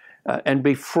Jesus and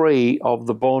be free of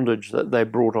the bondage that they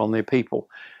brought on their people.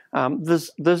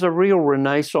 There's a real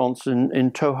renaissance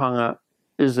in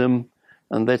tohungaism,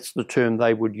 and that's the term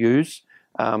they would use,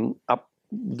 up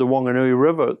the Wanganui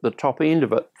River, at the top end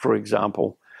of it, for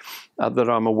example, that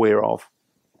I'm aware of.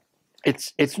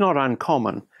 It's not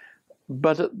uncommon,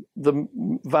 but the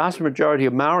vast majority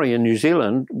of Maori in New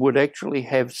Zealand would actually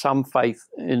have some faith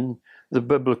in the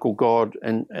biblical God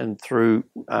and through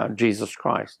Jesus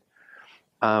Christ.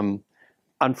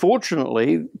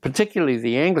 Unfortunately, particularly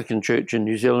the Anglican Church in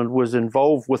New Zealand was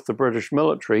involved with the British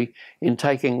military in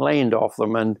taking land off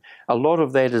them, and a lot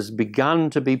of that has begun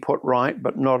to be put right,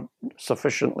 but not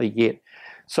sufficiently yet.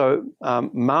 So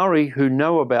Maori who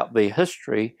know about their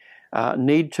history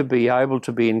need to be able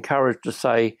to be encouraged to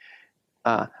say,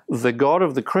 the God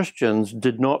of the Christians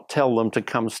did not tell them to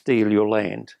come steal your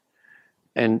land.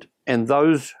 And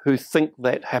those who think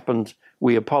that happened,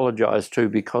 we apologise to,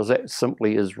 because that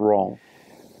simply is wrong.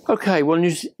 Okay, well,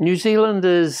 New Zealand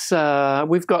is,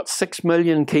 we've got 6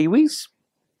 million Kiwis,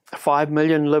 5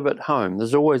 million live at home.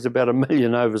 There's always about 1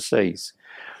 million overseas.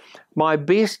 My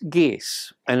best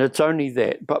guess, and it's only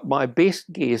that, but my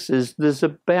best guess is there's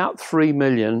about 3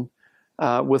 million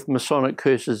with Masonic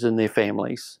curses in their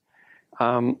families.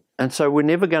 And so we're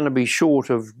never going to be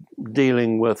short of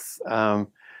dealing with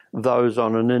those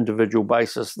on an individual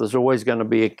basis. There's always going to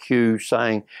be a queue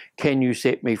saying, can you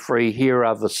set me free? Here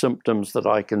are the symptoms that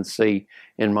I can see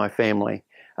in my family.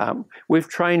 We've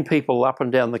trained people up and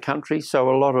down the country, so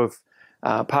a lot of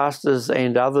pastors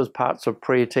and other parts of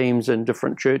prayer teams in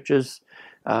different churches.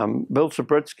 Bill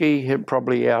Sabritsky,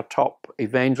 probably our top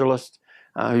evangelist,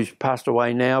 who's passed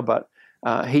away now, but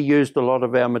he used a lot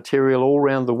of our material all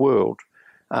around the world.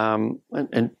 And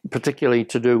particularly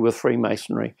to do with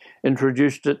Freemasonry.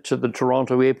 Introduced it to the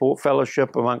Toronto Airport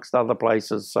Fellowship, amongst other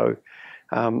places. So,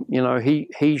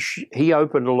 he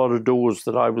opened a lot of doors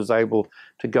that I was able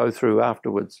to go through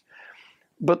afterwards.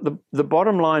 But the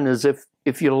bottom line is,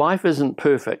 if your life isn't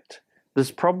perfect,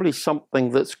 there's probably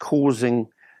something that's causing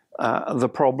the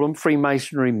problem.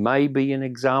 Freemasonry may be an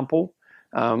example.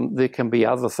 There can be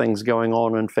other things going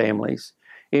on in families.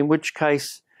 in which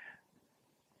case,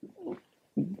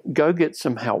 go get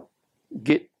some help.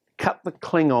 Cut the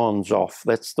Klingons off.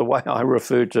 That's the way I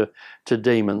refer to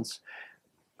demons.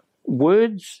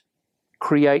 Words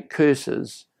create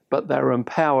curses, but they're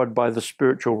empowered by the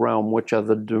spiritual realm, which are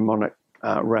the demonic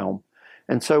realm.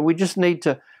 And so we just need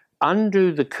to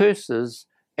undo the curses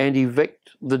and evict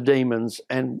the demons.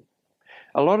 And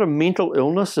a lot of mental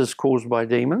illness is caused by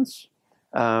demons.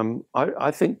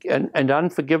 I think, and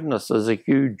unforgiveness is a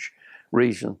huge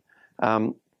reason.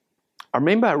 I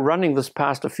remember running this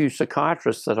past a few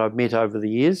psychiatrists that I've met over the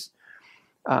years.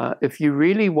 If you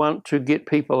really want to get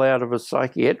people out of a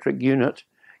psychiatric unit,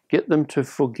 get them to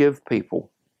forgive people.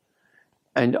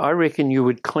 And I reckon you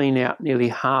would clean out nearly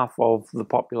half of the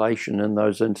population in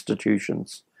those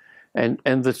institutions. And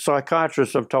the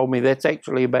psychiatrists have told me that's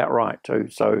actually about right too.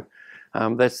 So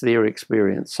that's their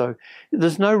experience. So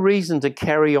there's no reason to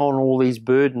carry on all these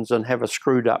burdens and have a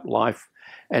screwed up life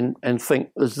and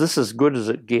think, is this as good as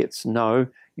it gets? No,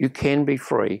 you can be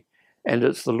free. And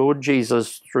it's the Lord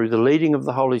Jesus, through the leading of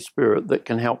the Holy Spirit, that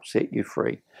can help set you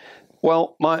free.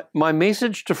 Well, my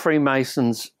message to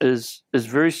Freemasons is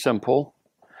very simple.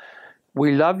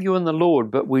 We love you in the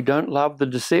Lord, but we don't love the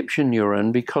deception you're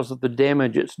in because of the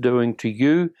damage it's doing to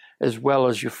you as well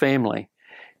as your family.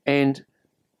 And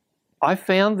I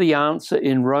found the answer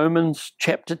in Romans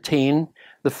chapter 10,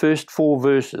 the first 4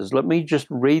 verses. Let me just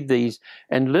read these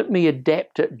and let me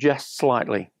adapt it just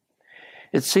slightly.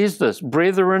 It says this: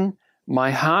 "Brethren,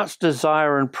 my heart's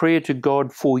desire and prayer to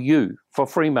God for you, for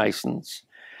Freemasons,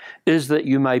 is that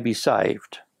you may be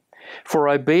saved. For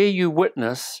I bear you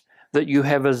witness that you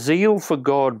have a zeal for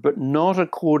God, but not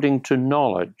according to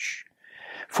knowledge.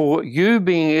 For you,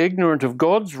 being ignorant of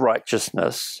God's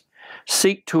righteousness,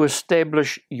 seek to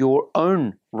establish your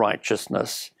own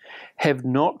righteousness, have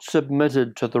not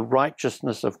submitted to the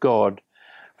righteousness of God.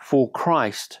 For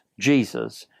Christ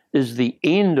Jesus is the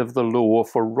end of the law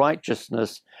for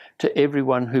righteousness to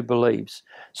everyone who believes."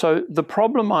 So the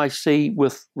problem I see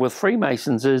with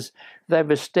Freemasons is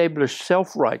they've established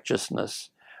self-righteousness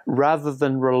rather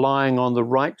than relying on the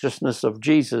righteousness of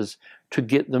Jesus to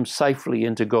get them safely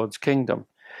into God's kingdom.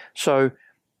 So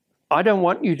I don't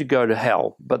want you to go to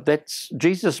hell, but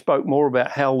Jesus spoke more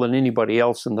about hell than anybody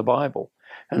else in the Bible.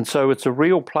 And so it's a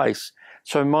real place.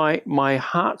 So my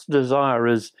heart's desire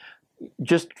is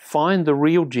just find the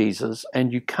real Jesus,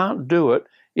 and you can't do it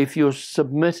if you're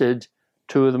submitted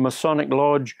to the Masonic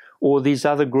Lodge or these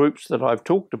other groups that I've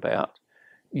talked about.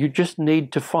 You just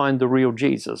need to find the real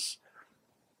Jesus.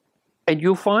 And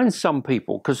you'll find some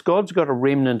people, because God's got a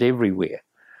remnant everywhere.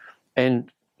 And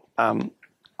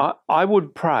I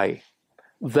would pray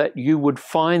that you would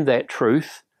find that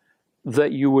truth,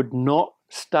 that you would not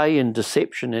stay in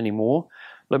deception anymore.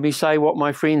 Let me say what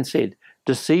my friend said.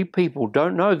 Deceive people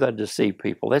don't know they deceive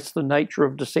people. That's the nature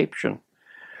of deception.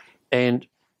 And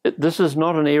this is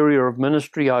not an area of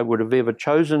ministry I would have ever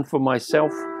chosen for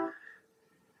myself.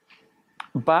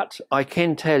 But I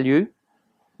can tell you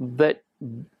that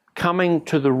coming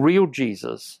to the real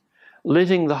Jesus,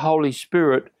 letting the Holy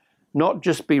Spirit not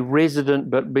just be resident,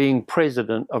 but being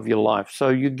president of your life. So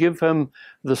you give him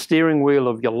the steering wheel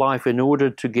of your life in order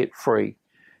to get free.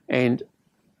 And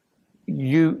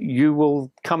you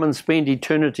will come and spend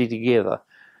eternity together.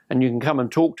 And you can come and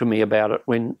talk to me about it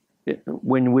when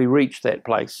we reach that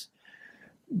place.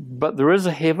 But there is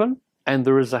a heaven and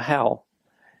there is a hell.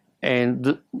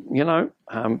 And,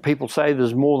 people say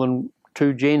there's more than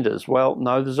 2 genders. Well,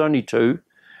 no, there's only 2.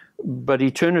 But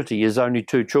eternity is only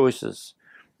 2 choices.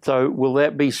 So will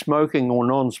that be smoking or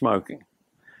non-smoking?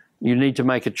 You need to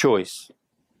make a choice.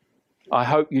 I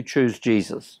hope you choose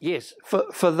Jesus. Yes,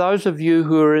 for those of you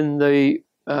who are in the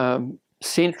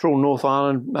central North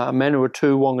Island,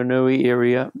 Manawatu, Wanganui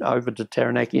area, over to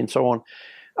Taranaki and so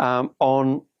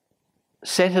on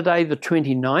Saturday the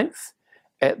 29th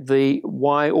at the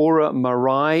Waiora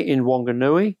Marae in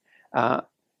Wanganui,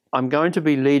 I'm going to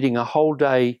be leading a whole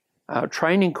day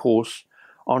training course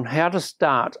on how to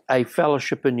start a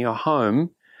fellowship in your home,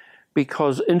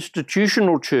 because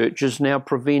institutional church is now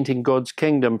preventing God's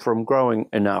kingdom from growing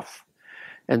enough.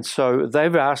 And so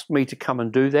they've asked me to come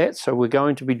and do that, so we're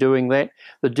going to be doing that.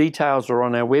 The details are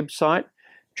on our website,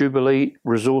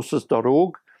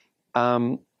 jubileeresources.org.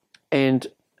 And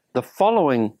the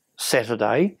following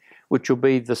Saturday, which will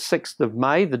be the 6th of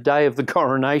May, the day of the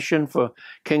coronation for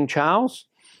King Charles,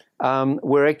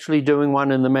 we're actually doing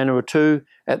one in the Manawatu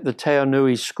at the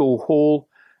Taonui School Hall,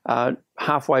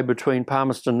 halfway between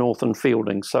Palmerston North and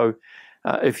Fielding. So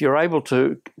if you're able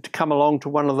to come along to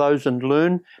one of those and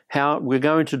learn how, we're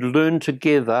going to learn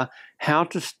together how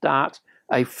to start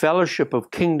a fellowship of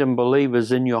kingdom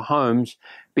believers in your homes,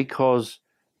 because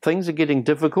things are getting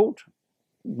difficult.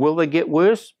 Will they get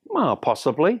worse? Well,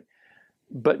 possibly.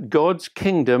 But God's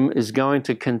kingdom is going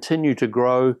to continue to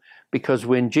grow, because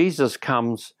when Jesus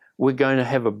comes, we're going to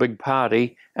have a big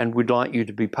party, and we'd like you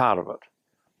to be part of it.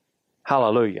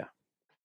 Hallelujah.